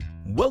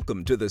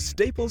Welcome to the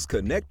Staples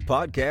Connect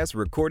podcast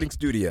recording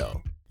studio.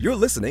 You're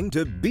listening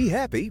to Be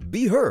Happy,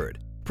 Be Heard,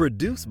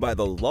 produced by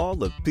the Law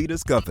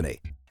Lapidus Company.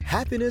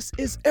 Happiness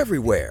is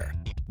everywhere,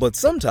 but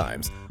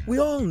sometimes we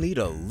all need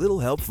a little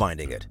help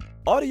finding it.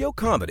 Audio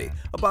comedy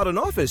about an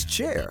office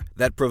chair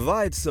that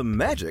provides some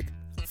magic,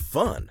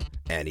 fun,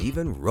 and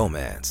even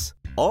romance.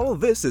 All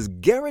this is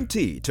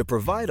guaranteed to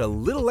provide a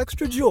little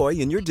extra joy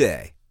in your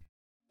day.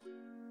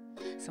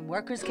 Some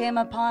workers came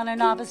upon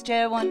an office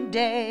chair one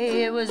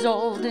day. It was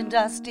old and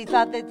dusty,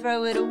 thought they'd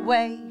throw it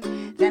away.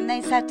 Then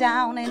they sat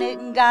down in it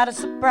and got a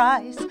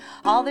surprise.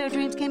 All their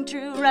dreams came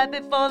true right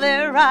before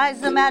their eyes.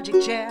 The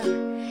magic chair,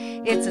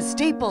 it's a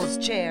Staples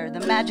chair,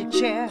 the magic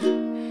chair.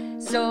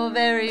 So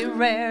very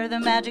rare, the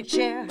magic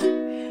chair.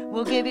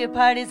 We'll give you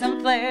parties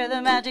and flair,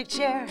 the magic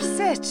chair.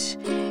 Sit,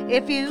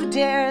 if you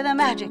dare, the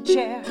magic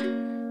chair.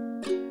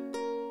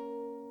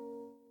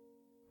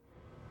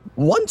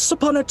 Once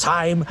upon a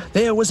time,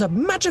 there was a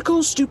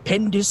magical,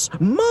 stupendous,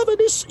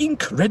 marvelous,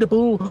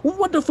 incredible,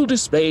 wonderful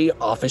display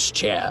office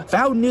chair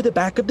found near the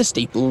back of the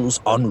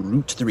Staples on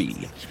Route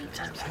 3.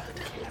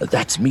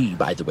 That's me,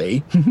 by the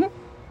way.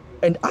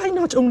 And I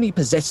not only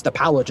possessed the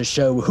power to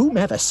show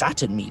whomever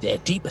sat in me their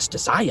deepest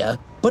desire,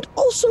 but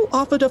also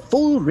offered a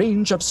full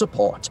range of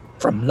support,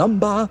 from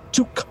lumbar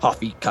to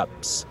coffee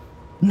cups.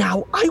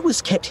 Now, I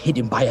was kept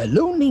hidden by a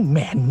lonely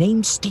man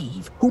named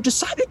Steve, who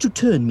decided to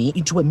turn me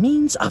into a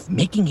means of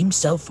making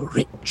himself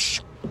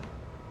rich.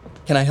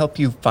 Can I help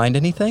you find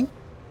anything?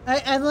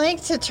 I'd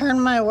like to turn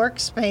my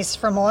workspace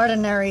from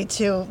ordinary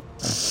to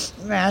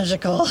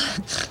magical.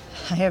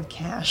 I have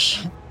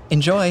cash.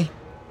 Enjoy.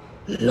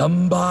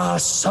 Lumbar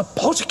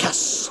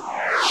supporticus.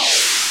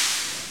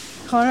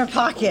 Corner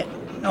pocket,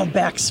 no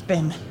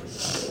backspin.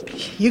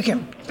 You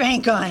can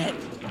bank on it.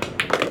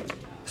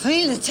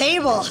 Clean the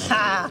table.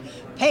 Ha!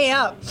 Pay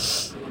up.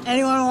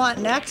 Anyone want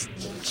next?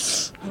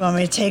 You want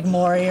me to take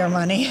more of your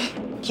money?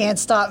 Can't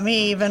stop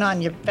me even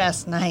on your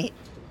best night.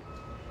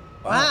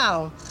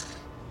 Wow.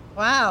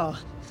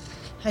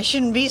 I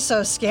shouldn't be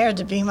so scared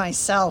to be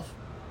myself.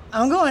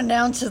 I'm going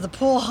down to the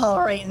pool hall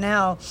right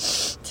now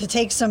to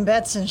take some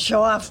bets and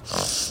show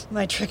off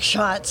my trick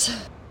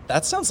shots.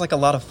 That sounds like a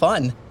lot of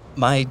fun.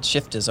 My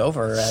shift is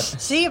over at...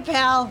 See you,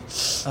 pal.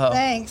 Oh.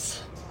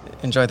 Thanks.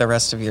 Enjoy the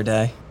rest of your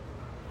day.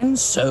 And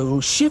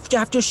so, shift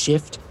after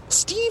shift,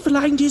 Steve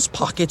lined his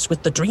pockets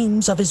with the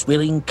dreams of his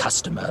willing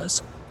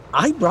customers.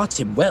 I brought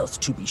him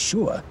wealth, to be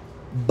sure,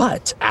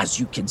 but as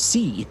you can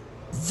see,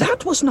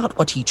 that was not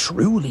what he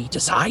truly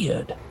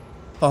desired.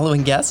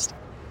 Following guest?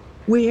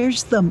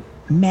 Where's the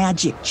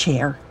magic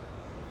chair?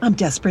 I'm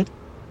desperate.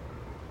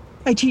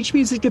 I teach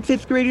music to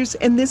 5th graders,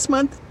 and this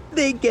month,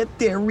 they get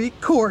their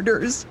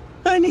recorders.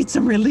 I need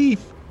some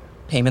relief.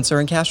 Payments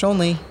are in cash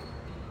only.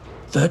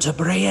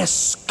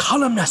 Vertebraeus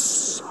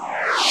columnus.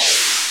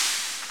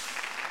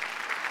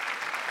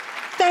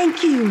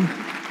 Thank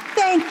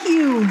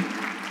you.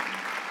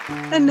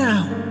 And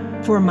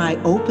now, for my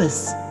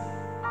opus.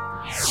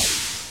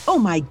 Oh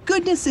my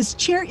goodness, this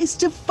chair is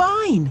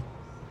divine.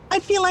 I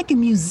feel like a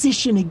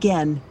musician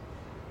again.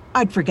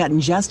 I'd forgotten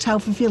just how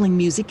fulfilling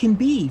music can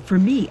be for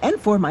me and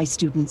for my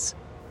students.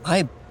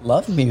 I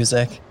love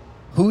music.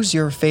 Who's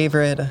your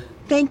favorite?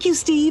 Thank you,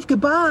 Steve.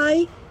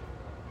 Goodbye.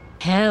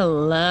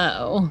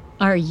 Hello.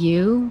 Are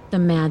you the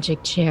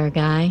magic chair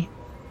guy?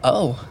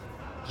 Oh,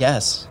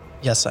 yes.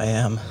 Yes, I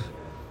am.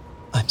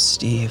 I'm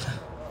Steve.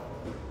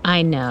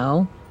 I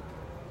know.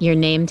 Your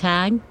name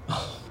tag?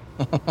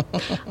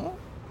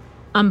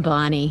 I'm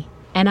Bonnie,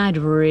 and I'd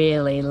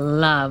really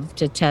love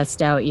to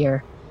test out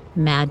your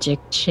magic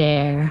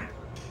chair.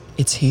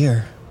 It's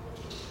here,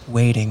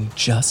 waiting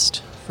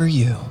just for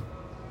you.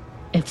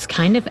 It's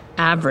kind of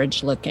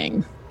average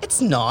looking. It's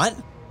not.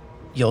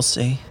 You'll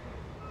see.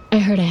 I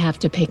heard I have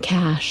to pay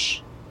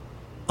cash.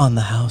 On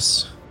the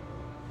house.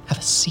 Have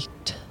a seat.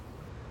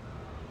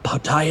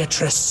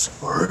 Podiatrus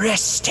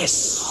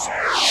restis.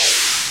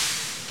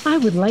 I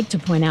would like to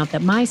point out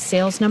that my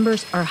sales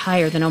numbers are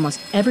higher than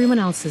almost everyone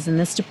else's in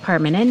this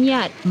department, and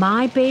yet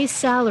my base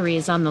salary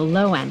is on the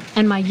low end,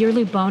 and my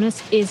yearly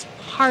bonus is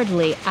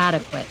hardly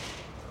adequate.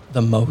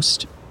 The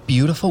most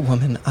beautiful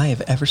woman I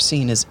have ever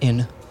seen is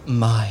in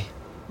my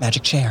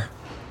magic chair.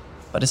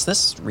 But is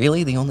this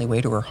really the only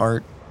way to her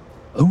heart?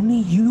 Only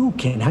you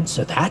can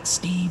answer that,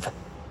 Steve.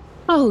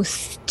 Oh,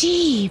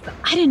 Steve,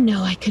 I didn't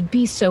know I could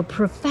be so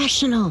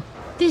professional.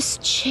 This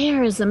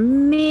chair is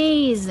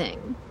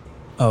amazing.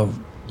 Oh,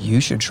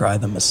 you should try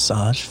the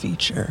massage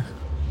feature.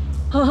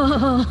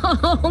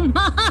 Oh,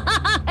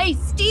 my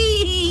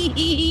Steve!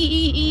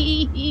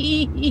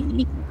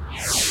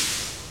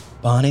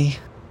 Bonnie,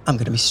 I'm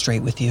gonna be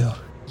straight with you.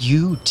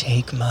 You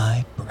take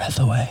my breath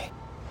away.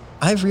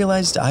 I've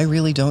realized I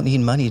really don't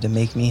need money to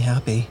make me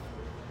happy.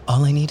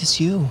 All I need is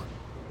you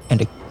and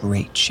a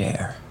great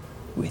chair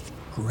with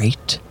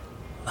great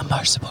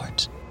lumbar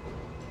support.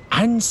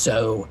 And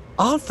so,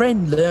 our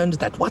friend learned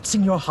that what's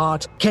in your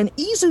heart can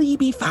easily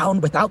be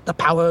found without the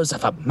powers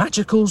of a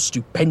magical,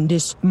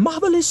 stupendous,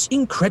 marvelous,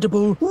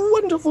 incredible,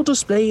 wonderful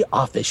display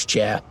office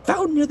chair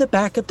found near the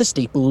back of the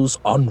Staples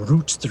on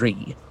Route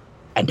 3.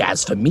 And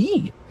as for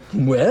me,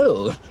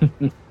 well,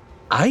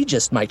 I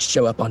just might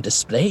show up on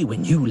display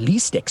when you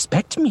least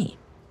expect me.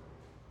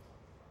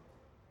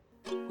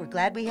 We're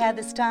glad we had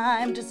this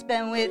time to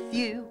spend with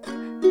you.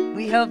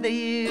 We hope that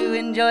you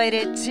enjoyed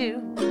it too.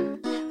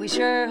 We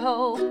sure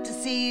hope to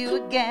see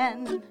you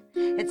again.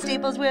 It's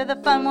Staples where the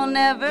fun will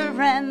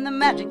never end. The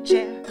magic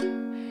chair.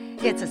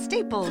 It's a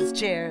Staples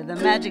chair, the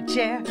magic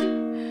chair.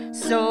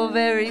 So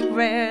very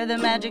rare, the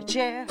magic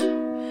chair.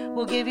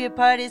 We'll give your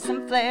party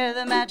some flair,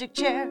 the magic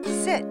chair.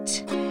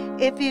 Sit,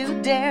 if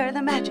you dare,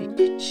 the magic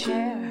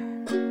chair.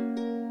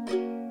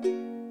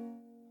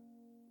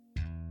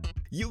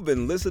 You've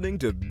been listening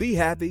to Be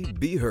Happy,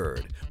 Be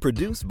Heard,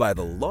 produced by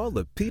the La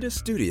Lapita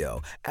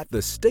Studio at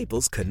the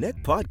Staples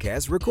Connect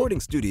Podcast Recording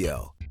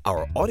Studio.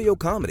 Our audio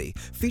comedy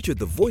featured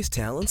the voice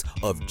talents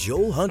of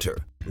Joel Hunter,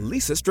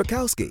 Lisa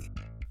Strakowski,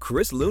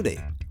 Chris Looney,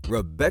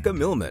 Rebecca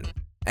Millman,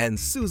 and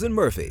Susan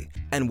Murphy,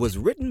 and was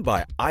written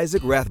by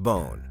Isaac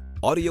Rathbone.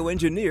 Audio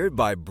engineered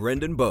by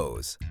Brendan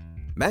Bowes.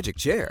 Magic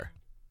chair.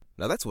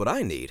 Now that's what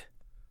I need.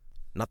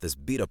 Not this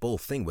beat-up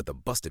old thing with the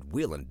busted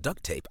wheel and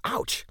duct tape.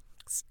 Ouch!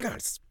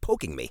 It's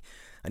poking me.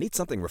 I need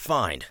something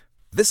refined.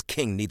 This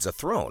king needs a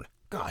throne.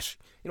 Gosh,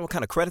 you know what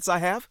kind of credits I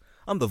have?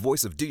 I'm the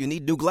voice of Do You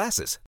Need New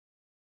Glasses?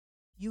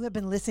 You have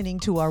been listening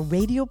to our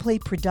Radio Play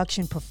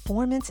production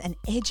performance and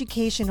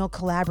educational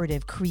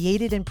collaborative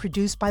created and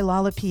produced by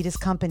La Lapita's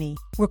Company,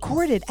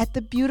 recorded at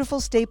the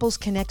beautiful Staples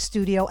Connect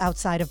studio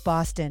outside of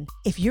Boston.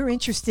 If you're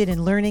interested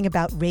in learning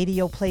about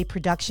Radio Play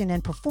production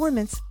and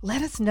performance,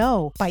 let us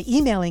know by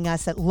emailing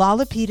us at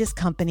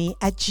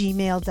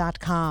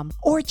lalapitascompany@gmail.com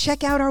or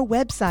check out our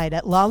website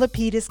at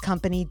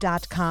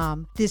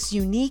lalapitascompany.com. This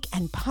unique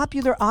and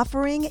popular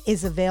offering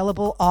is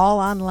available all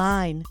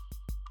online.